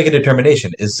then they'll make a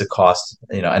determination. Is the cost,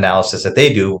 analysis that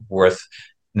they do worth,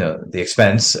 the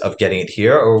expense of getting it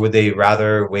here, or would they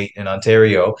rather wait in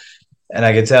Ontario? And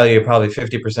I can tell you probably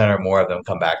 50% or more of them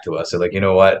come back to us. They're like, you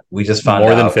know what? We just found out.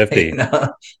 More than 50.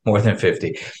 More than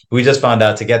 50. We just found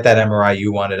out to get that MRI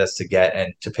you wanted us to get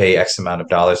and to pay X amount of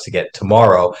dollars to get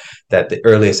tomorrow, that the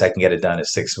earliest I can get it done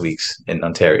is 6 weeks in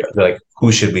Ontario. They're like,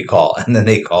 who should we call? And then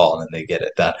they call and they get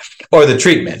it done. Or the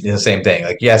treatment, same thing.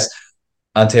 Like, yes,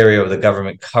 Ontario, the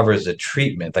government covers the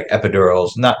treatment, like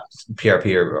epidurals, not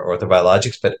PRP or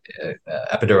orthobiologics, but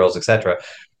epidurals, etc.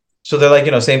 So they're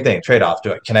like, same thing, trade-off.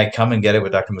 Can I come and get it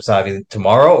with Dr. Moosavi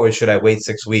tomorrow, or should I wait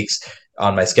 6 weeks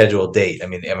on my scheduled date? I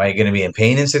mean, am I going to be in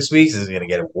pain in 6 weeks? Is it going to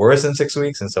get worse in 6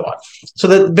 weeks, and so on? So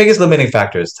the biggest limiting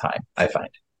factor is time, I find.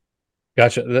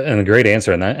 Gotcha. And a great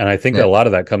answer. And I think that a lot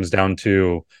of that comes down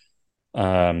to,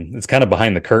 it's kind of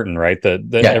behind the curtain, right?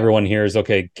 That everyone hears,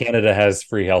 okay, Canada has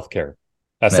free healthcare.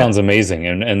 That sounds amazing.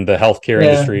 And the healthcare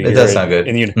industry. It does sound good.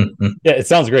 It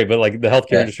sounds great. But like the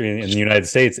healthcare industry in the United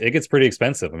States, it gets pretty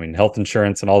expensive. I mean, health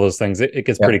insurance and all those things, it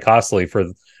gets pretty costly for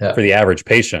the average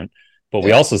patient. But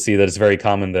we also see that it's very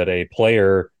common that a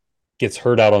player gets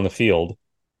hurt out on the field,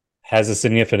 has a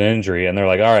significant injury, and they're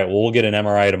like, all right, well, we'll get an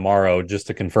MRI tomorrow just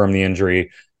to confirm the injury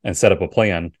and set up a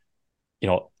plan.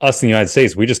 Us in the United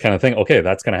States, we just kind of think, okay,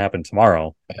 that's going to happen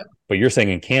tomorrow. Yeah. But you're saying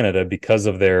in Canada, because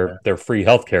of their free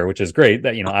healthcare, which is great,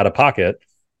 that, out of pocket,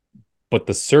 but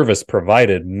the service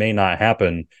provided may not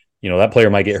happen. That player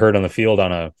might get hurt on the field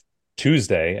on a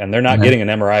Tuesday, and they're not getting an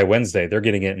MRI Wednesday. They're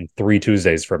getting it in 3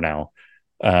 Tuesdays from now,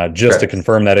 just to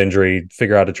confirm that injury,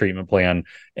 figure out a treatment plan.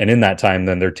 And in that time,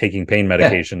 then they're taking pain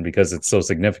medication because it's so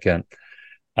significant.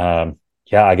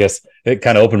 I guess it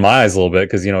kind of opened my eyes a little bit,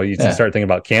 because, you start thinking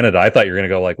about Canada. I thought you were going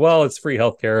to go like, well, it's free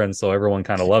healthcare, and so everyone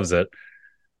kind of loves it.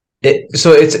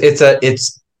 So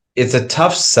it's a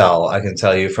tough sell, I can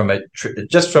tell you, from a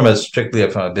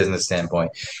business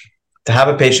standpoint. To have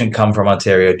a patient come from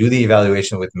Ontario, do the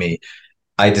evaluation with me,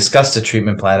 I discuss the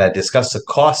treatment plan, I discuss the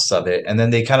costs of it, and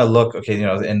then they kind of look, okay,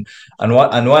 and on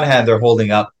one hand, they're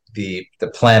holding up the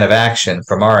plan of action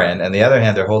from our end, and the other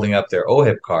hand, they're holding up their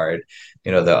OHIP card,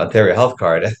 the Ontario Health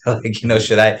Card. Like,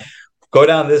 should I go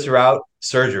down this route,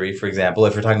 surgery, for example,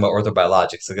 if we're talking about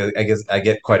orthobiologics? I guess I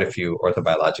get quite a few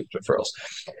orthobiologics referrals.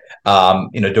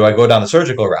 Do I go down the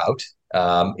surgical route,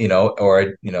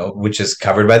 or which is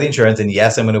covered by the insurance, and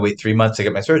yes, I'm going to wait 3 months to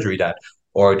get my surgery done,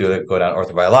 or do I go down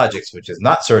orthobiologics, which is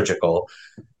not surgical,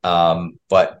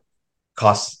 but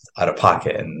costs out of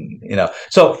pocket? And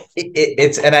so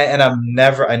I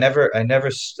never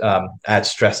add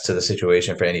stress to the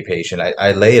situation for any patient.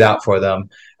 I lay it out for them.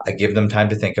 I give them time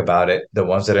to think about it. The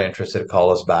ones that are interested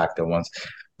call us back.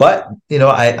 But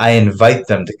I invite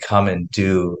them to come and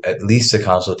do at least a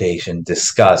consultation,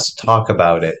 discuss, talk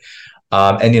about it.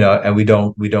 And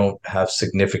we don't have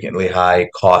significantly high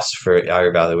costs for our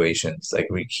evaluations. Like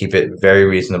we keep it very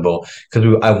reasonable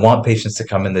because I want patients to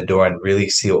come in the door and really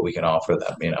see what we can offer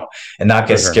them, and not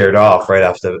get For sure. scared off right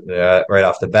off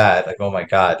the bat. Like, oh my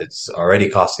God, it's already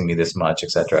costing me this much,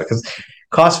 etc. Because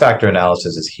cost factor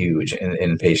analysis is huge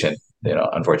in patient,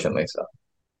 unfortunately. So,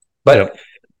 but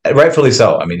Yep. rightfully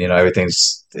so. I mean,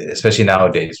 everything's, especially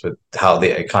nowadays with how the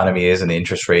economy is and the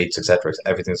interest rates, et cetera,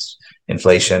 everything's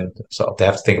inflation. So they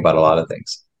have to think about a lot of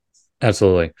things.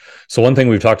 Absolutely. So one thing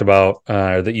we've talked about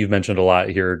that you've mentioned a lot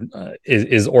here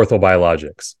is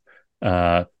orthobiologics.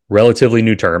 Relatively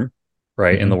new term,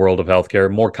 right, in the Mhm. world of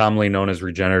healthcare, more commonly known as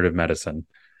regenerative medicine.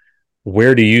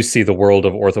 Where do you see the world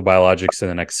of orthobiologics in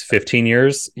the next 15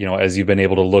 years? As you've been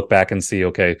able to look back and see,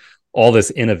 okay, all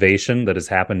this innovation that has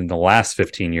happened in the last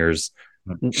 15 years,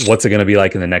 what's it going to be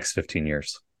like in the next 15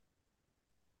 years?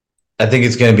 I think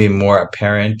it's going to be more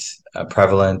apparent,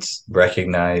 prevalent,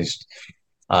 recognized.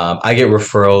 I get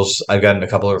referrals. I've gotten a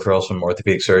couple of referrals from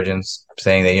orthopedic surgeons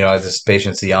saying that, this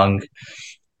patient's young.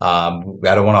 I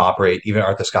don't want to operate even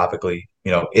arthroscopically.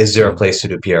 Is there a Mhm. place to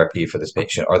do PRP for this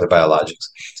patient, orthobiologics?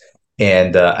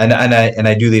 And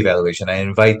I do the evaluation. I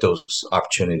invite those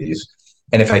opportunities.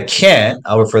 And if I can't,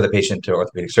 I'll refer the patient to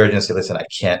orthopedic surgeon and say, listen, I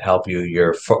can't help you.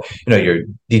 Your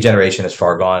degeneration is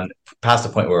far gone, past the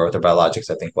point where orthobiologics,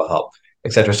 I think, will help,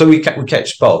 etc. So we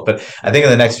catch both. But I think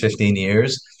in the next 15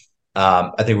 years, I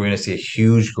think we're going to see a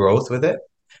huge growth with it.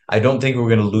 I don't think we're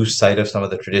going to lose sight of some of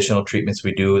the traditional treatments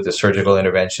we do, the surgical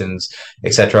interventions,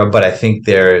 etc. But I think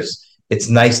it's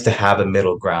nice to have a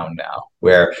middle ground now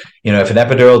where, if an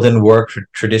epidural didn't work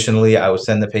traditionally, I would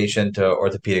send the patient to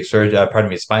orthopedic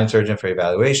surgeon, spine surgeon for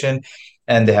evaluation,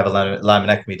 and they have a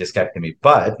laminectomy, discectomy.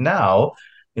 But now,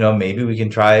 maybe we can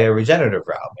try a regenerative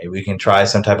route. Maybe we can try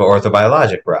some type of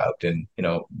orthobiologic route,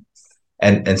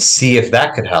 and see if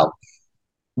that could help.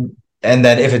 And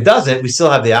then if it doesn't, we still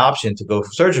have the option to go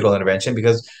for surgical intervention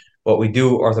because what we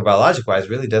do orthobiologic wise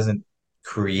really doesn't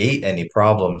create any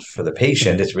problems for the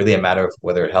patient. Mhm. It's really a matter of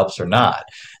whether it helps or not.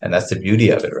 And that's the beauty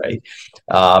of it, right?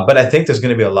 But I think there's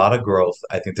going to be a lot of growth.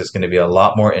 I think there's going to be a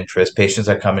lot more interest. Patients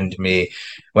are coming to me.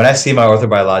 When I see my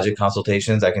orthobiologic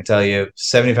consultations, I can tell you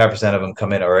 75% of them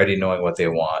come in already knowing what they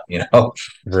want,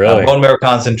 Really? bone marrow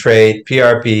concentrate,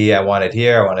 PRP, I want it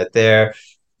here, I want it there,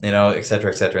 et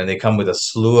cetera, et cetera. And they come with a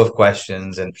slew of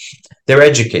questions and they're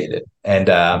educated. And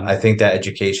Mhm. I think that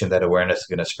education, that awareness is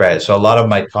going to spread. So a lot of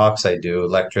my talks I do,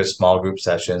 lectures, small group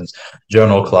sessions,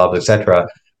 journal clubs, etc.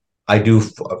 I do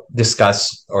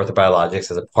discuss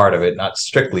orthobiologics as a part of it, not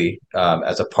strictly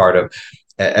as a part of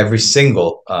every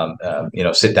single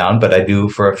sit down, but I do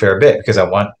for a fair bit because I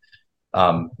want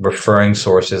referring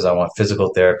sources. I want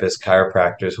physical therapists,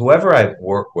 chiropractors, whoever I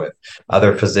work with,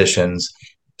 other physicians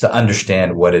to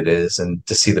understand what it is and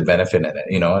to see the benefit in it.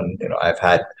 And I've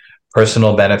had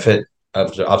personal benefit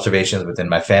of observations within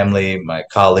my family, my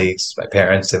colleagues, my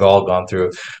parents. They've all gone through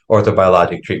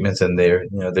orthobiologic treatments, and they're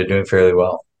doing fairly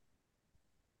well.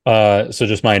 So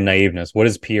just my naiveness, what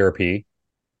is PRP?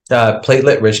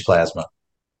 Platelet-rich plasma.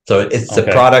 So it's the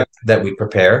Okay. product that we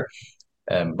prepare,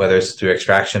 whether it's through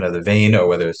extraction of the vein or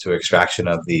whether it's through extraction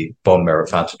of the bone marrow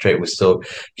concentrate, we still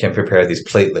can prepare these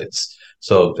platelets.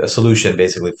 So a solution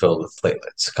basically filled with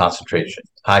platelets,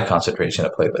 high concentration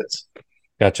of platelets.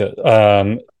 Gotcha.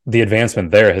 The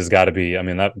advancement there has got to be, I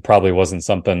mean, that probably wasn't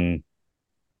something,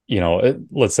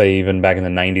 let's say even back in the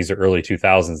 90s or early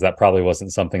 2000s, that probably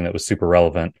wasn't something that was super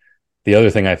relevant. The other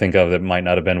thing I think of that might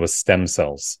not have been was stem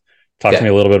cells. Talk to me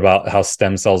Yeah, a little bit about how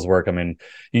stem cells work. I mean,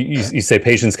 you say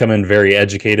patients come in very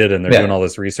educated and they're doing yeah, all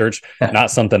this research, yeah,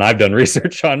 not something I've done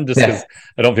research on just yeah, because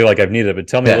I don't feel like I've needed it. But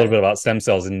tell me a little yeah. bit about stem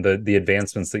cells and the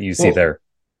advancements that you see Well, there.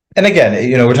 and again,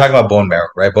 we're talking about bone marrow,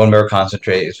 right? Bone marrow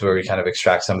concentrate is where we kind of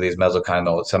extract some of these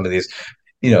mesenchymal, some of these,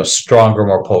 stronger,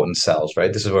 more potent cells,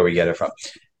 right? This is where we get it from.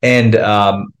 And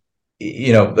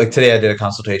like today I did a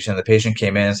consultation, and the patient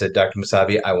came in and said, Dr.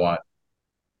 Moosavi, I want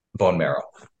bone marrow.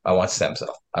 I want stem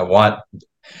cell.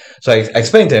 So I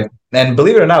explained to him, and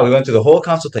believe it or not, we went through the whole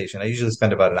consultation. I usually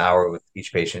spend about an hour with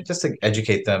each patient just to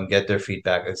educate them, get their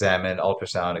feedback, examine,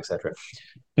 ultrasound, etc.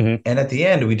 Mm-hmm. And at the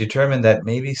end, we determined that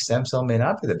maybe stem cell may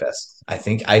not be the best.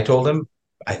 I told him,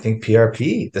 I think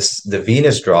PRP, the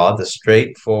venous draw, the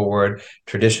straightforward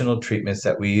traditional treatments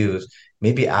that we use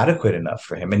may be adequate enough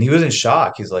for him. And he was in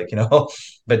shock. He's like,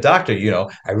 but doctor,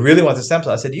 I really want the stem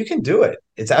cell. I said, you can do it.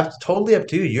 It's totally up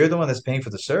to you. You're the one that's paying for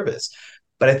the service.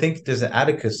 But I think there's an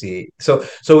adequacy. So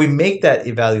we make that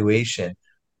evaluation,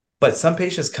 but some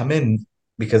patients come in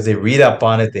because they read up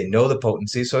on it, they know the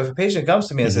potency. So if a patient comes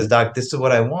to me and says, Mm-hmm. Doc, this is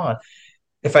what I want,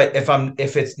 if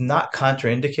it's not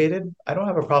contraindicated, I don't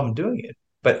have a problem doing it.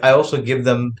 but I also give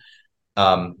them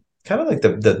kind of like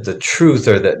the truth,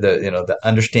 or the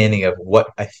understanding of what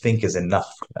I think is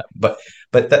enough for them.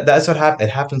 But that's what happens.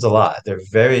 It happens a lot. They're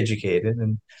very educated,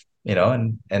 and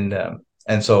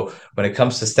and so when it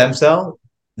comes to stem cell,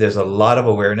 there's a lot of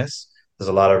awareness. There's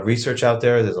a lot of research out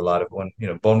there. There's a lot of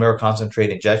bone marrow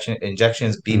concentrate injections,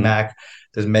 Mhm. BMAC.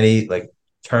 There's many like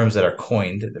terms that are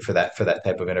coined for that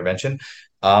type of intervention.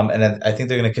 And then I think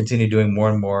they're going to continue doing more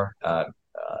and more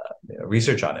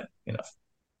research on it.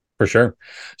 For sure.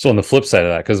 So on the flip side of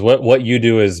that, because what you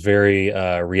do is very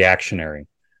reactionary,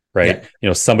 right?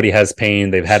 Yeah. Somebody has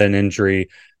pain, they've had an injury,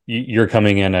 you're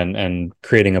coming in and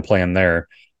creating a plan there.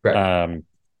 Right. Um,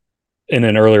 in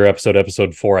an earlier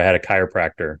episode 4, I had a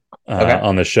chiropractor Okay.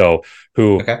 on the show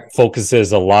who Okay.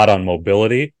 focuses a lot on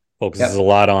mobility, focuses a Yep.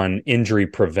 lot on injury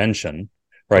prevention,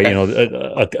 right?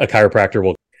 Okay. A chiropractor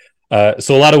will.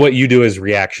 So a lot of what you do is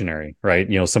reactionary, right?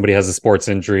 Somebody has a sports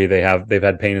injury, they've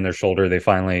had pain in their shoulder, they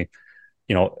finally,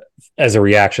 you know, as a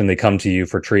reaction, they come to you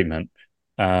for treatment.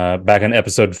 Back in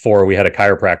episode 4, we had a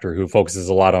chiropractor who focuses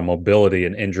a lot on mobility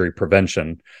and injury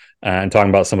prevention, and talking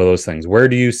about some of those things. Where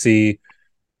do you see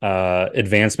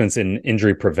advancements in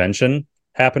injury prevention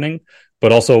happening?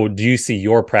 But also, do you see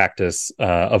your practice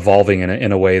evolving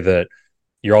in a way that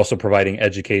you're also providing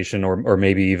education or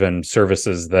maybe even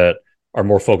services that are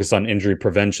more focused on injury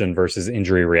prevention versus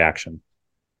injury reaction?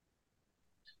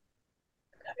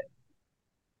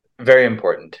 Very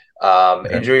important.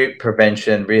 Okay. Injury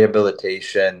prevention,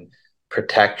 rehabilitation,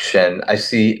 protection. I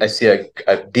see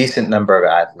a decent number of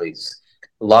athletes.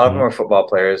 A lot of them Mm-hmm. are football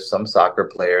players, some soccer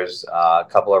players, a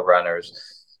couple of runners.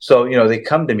 So, they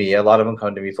come to me. A lot of them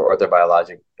come to me for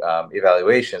orthobiologic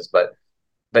evaluations. But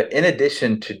in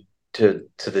addition to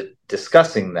the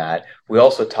discussing that, we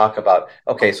also talk about,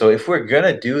 okay, so if we're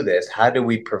gonna do this, how do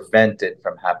we prevent it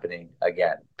from happening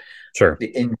again? Sure. The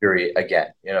injury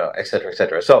again, et cetera, et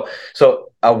cetera. So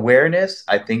awareness,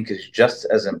 I think, is just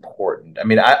as important. I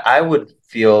mean, I would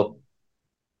feel,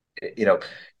 you know,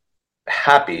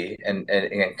 happy and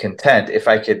content if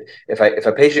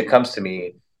a patient comes to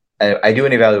me and I do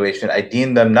an evaluation, I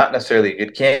deem them not necessarily a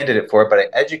good candidate for it, but I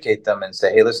educate them and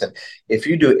say, hey, listen, if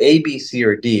you do A, B, C,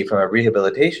 or D from a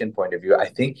rehabilitation point of view, I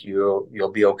think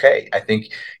you'll be okay. I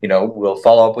think, we'll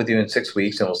follow up with you in 6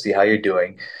 weeks and we'll see how you're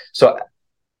doing. So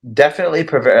definitely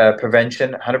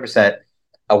prevention, 100%.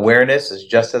 Awareness is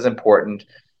just as important,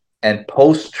 and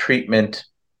post treatment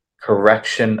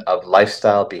correction of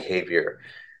lifestyle behavior.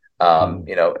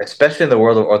 Mm-hmm. Especially in the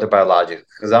world of orthobiologics,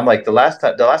 because I'm like, the last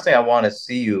thing I want to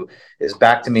see you is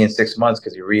back to me in 6 months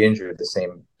because you re-injured the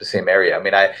same area. I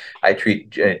mean, I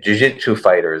treat jiu-jitsu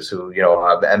fighters who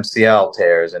have MCL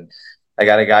tears, and I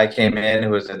got a guy came in who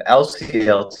was an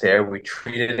LCL tear. We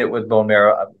treated it with bone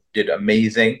marrow, did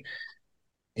amazing.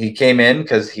 He came in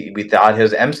because we thought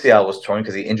his MCL was torn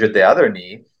because he injured the other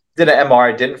knee. Did an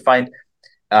MR, didn't find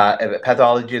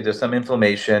pathology. There's some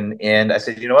inflammation, and I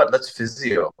said, you know what? Let's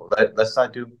physio. Let's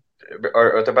not do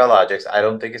orthobiologics. I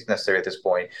don't think it's necessary at this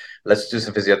point. Let's do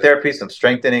some physiotherapy, some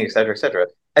strengthening, et cetera, et cetera.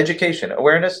 Education,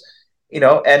 awareness.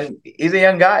 And he's a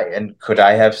young guy. And could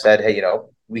I have said, hey,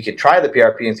 we could try the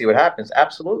PRP and see what happens?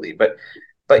 Absolutely. But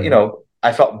Mm-hmm.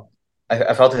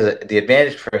 I felt the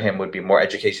advantage for him would be more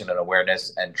education and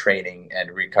awareness and training and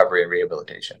recovery and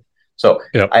rehabilitation. So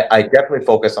Yep. I definitely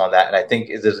focus on that, and I think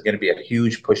there's going to be a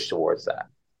huge push towards that.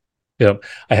 Yep.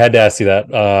 I had to ask you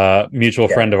that. Mutual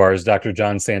Yeah, friend of ours, Dr.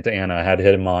 John Santa Anna, I had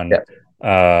him on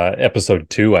yeah. episode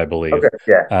 2, I believe. Okay,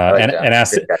 yeah, I like And John.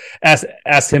 Good guy.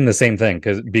 asked him the same thing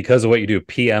because of what you do,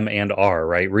 PM and R,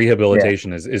 right? Yeah,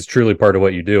 Rehabilitation is truly part of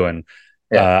what you do. And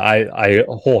yeah, I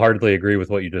wholeheartedly agree with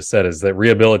what you just said, is that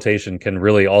rehabilitation can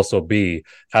really also be,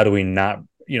 how do we not,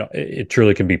 it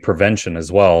truly can be prevention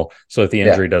as well, so that the yeah.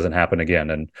 injury doesn't happen again.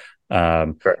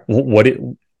 And Correct. what it,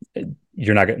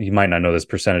 you might not know this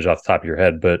percentage off the top of your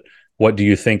head, but what do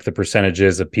you think the percentage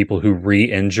is of people who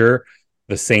re-injure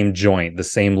the same joint, the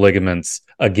same ligaments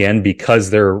again, because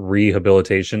their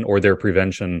rehabilitation or their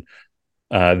prevention,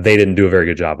 they didn't do a very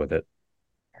good job with it?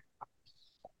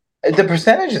 The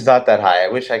percentage is not that high. I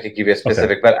wish I could give you a Okay.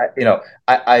 specific, but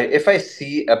if I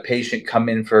see a patient come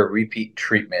in for a repeat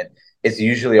treatment, it's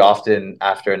usually often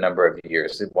after a number of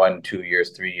years, 1, 2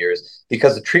 years, 3 years,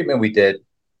 because the treatment we did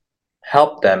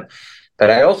helped them. But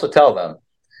I also tell them,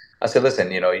 I said,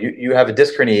 listen, you have a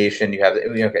disc herniation, you have,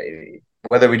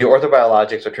 whether we do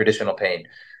orthobiologics or traditional pain,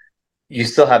 you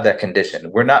still have that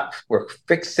condition. We're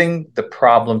fixing the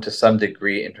problem to some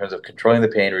degree in terms of controlling the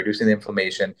pain, reducing the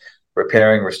inflammation,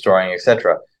 repairing, restoring,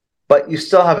 etc. But you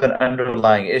still have an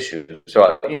underlying issue.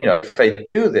 So, if I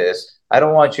do this, I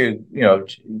don't want you,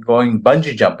 going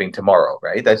bungee jumping tomorrow,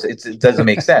 right? It doesn't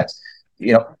make sense.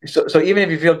 So even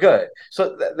if you feel good,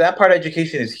 so that part of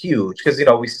education is huge because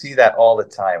we see that all the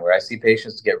time where I see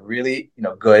patients get really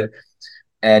good,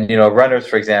 and runners,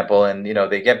 for example, and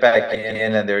they get back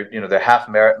in and they're half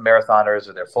marathoners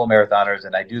or they're full marathoners,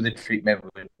 and I do the treatment.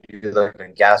 We do like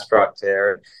a gastroc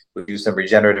tear, we do some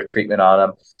regenerative treatment on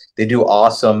them. They do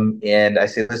awesome, and I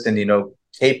say, listen,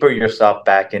 taper yourself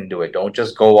back into it. Don't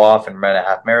just go off and run a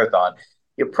half marathon.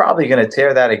 You're probably going to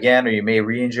tear that again, or you may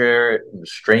re-injure it,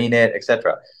 strain it,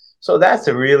 etc. So that's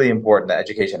a really important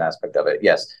education aspect of it.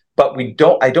 Yes, but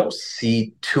I don't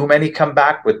see too many come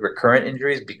back with recurrent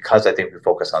injuries because I think we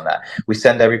focus on that. We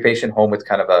send every patient home with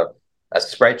kind of a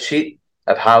spreadsheet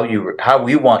of how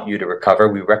we want you to recover.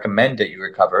 We recommend that you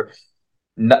recover.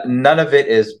 None of it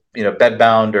is bed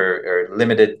bound or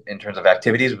limited in terms of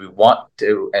activities. We want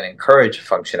to and encourage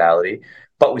functionality,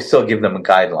 but we still give them a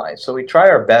guideline. So we try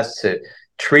our best to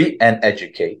treat and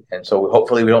educate, and so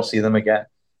hopefully we don't see them again.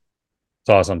 It's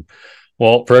awesome.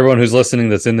 Well, for everyone who's listening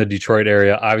that's in the Detroit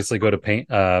area, obviously go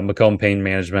to Macomb Pain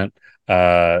Management,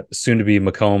 soon to be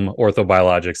Macomb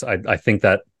Orthobiologics. I think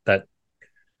that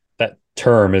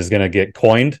term is going to get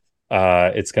coined.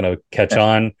 It's going to catch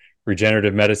on.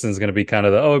 Regenerative medicine is going to be kind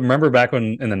of remember back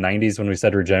when in the 90s when we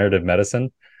said regenerative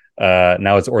medicine?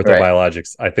 Now it's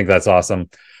orthobiologics. Right. I think that's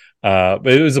awesome. But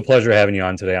it was a pleasure having you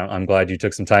on today. I'm glad you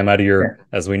took some time out of your,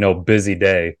 as we know, busy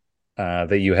day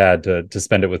that you had to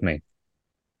spend it with me.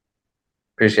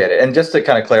 Appreciate it. And just to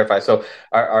kind of clarify, so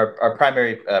our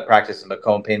primary practice is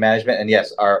Macomb Pain Management, and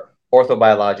yes, our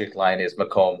orthobiologic line is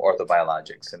Macomb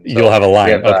Orthobiologics. And so you'll have a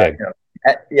line, okay?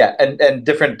 Yeah, and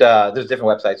different. There's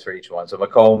different websites for each one. So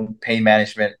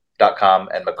MacombPainManagement.com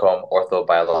and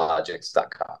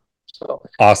MacombOrthobiologics.com. So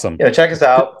awesome. Check us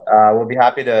out. We'll be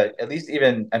happy to at least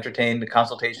even entertain the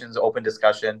consultations, open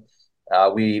discussion.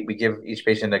 We give each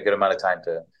patient a good amount of time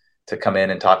to come in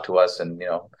and talk to us, and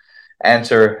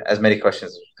answer as many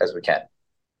questions as we can.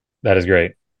 That is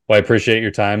great. Well, I appreciate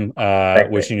your time.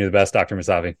 Wishing you the best, Dr.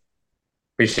 Moosavi.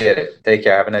 Appreciate it. Take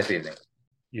care. Have a nice evening.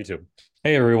 You too.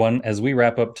 Hey, everyone. As we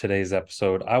wrap up today's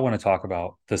episode, I want to talk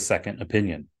about the second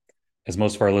opinion. As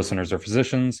most of our listeners are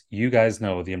physicians, you guys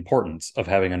know the importance of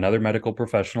having another medical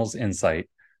professional's insight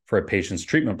for a patient's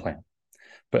treatment plan.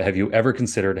 But have you ever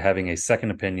considered having a second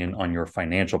opinion on your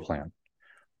financial plan?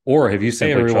 Or have you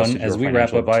simply trusted as we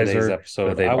wrap up today's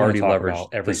episode, they've already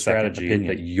leveraged every strategy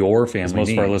that your family needs?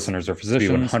 Most of our listeners are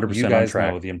physicians. 100% on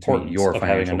track. Know the importance of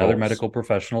having another medical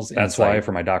professional's insight. That's why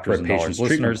for my doctors and patients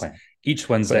listeners, each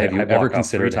Wednesday, have you ever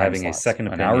considered having a second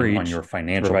opinion on your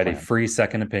financial plan? Provide a free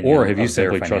second opinion. Or have you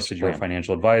simply trusted your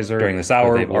financial advisor during this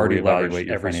hour? They've already evaluated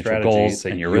your financial goals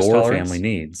and your family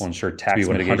needs. Will ensure tax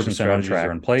mitigation strategies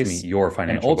are in place to meet your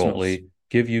financial goals.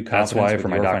 Give you confidence. That's why for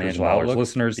my financial outlook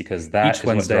listeners, because that each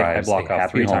Wednesday I block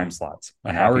out 3 time slots,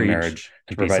 an hour each,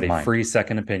 to provide a free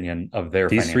second opinion of their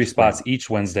these 3 spots each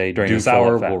Wednesday during this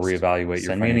hour. We'll reevaluate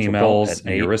your financial goals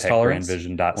and your risk tolerance.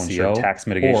 Grandvision.co, tax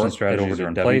mitigation strategies are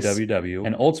in place,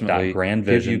 and ultimately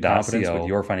give you confidence with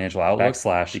your financial outlook.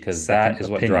 Because that is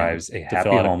what drives a happy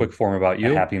home, quick form about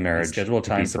you, a happy marriage, schedule a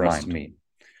time for us to meet.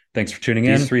 Thanks for tuning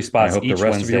in. These 3 spots, I hope the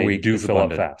rest of your week do fill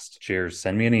up fast. Cheers.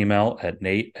 Send me an email at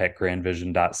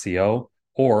nate@grandvision.co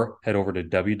or head over to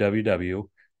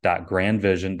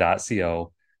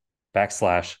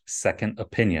www.grandvision.co/second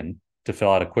opinion to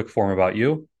fill out a quick form about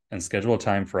you and schedule a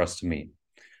time for us to meet.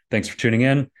 Thanks for tuning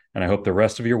in, and I hope the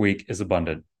rest of your week is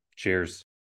abundant. Cheers.